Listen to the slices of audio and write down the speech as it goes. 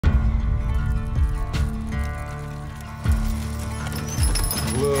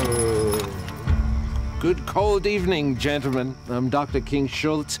Good cold evening, gentlemen. I'm Dr. King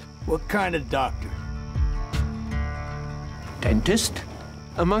Schultz. What kind of doctor? Dentist?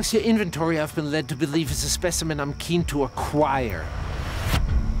 Amongst your inventory, I've been led to believe is a specimen I'm keen to acquire.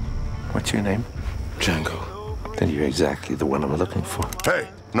 What's your name? Django. Then you're exactly the one I'm looking for. Hey,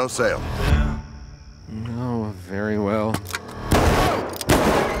 no sale. Oh, very well.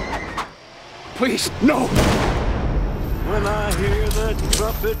 Please, no! When I hear the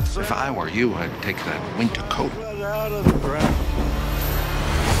trumpets, If I were you, I'd take that winter coat. out of the ground.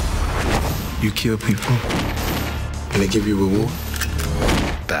 You kill people, and they give you reward?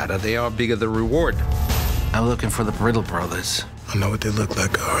 Better they are, bigger the reward. I'm looking for the Brittle brothers. I know what they look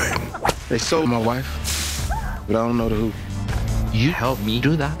like, all right. They sold my wife, but I don't know the who. You help me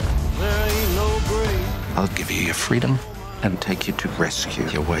do that? There ain't no grave. I'll give you your freedom and take you to rescue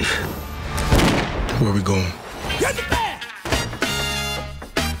your wife. Where we going?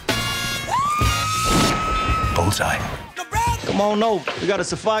 Bullseye. Come on over. We got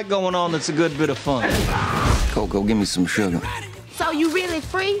us a fight going on that's a good bit of fun. Coco, give me some sugar. So you really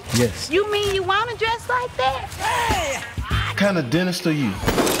free? Yes. You mean you want to dress like that? What kind of dentist are you?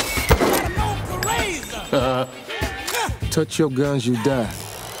 Touch your guns, you die.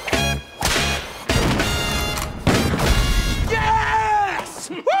 Yes!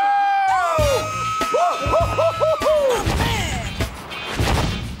 Woo!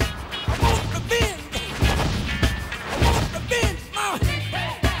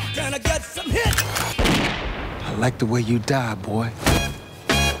 I like the way you die, boy.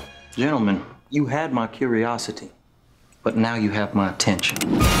 Gentlemen, you had my curiosity, but now you have my attention.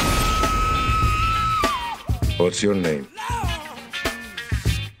 What's your name?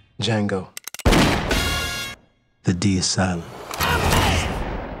 Django. The D is silent.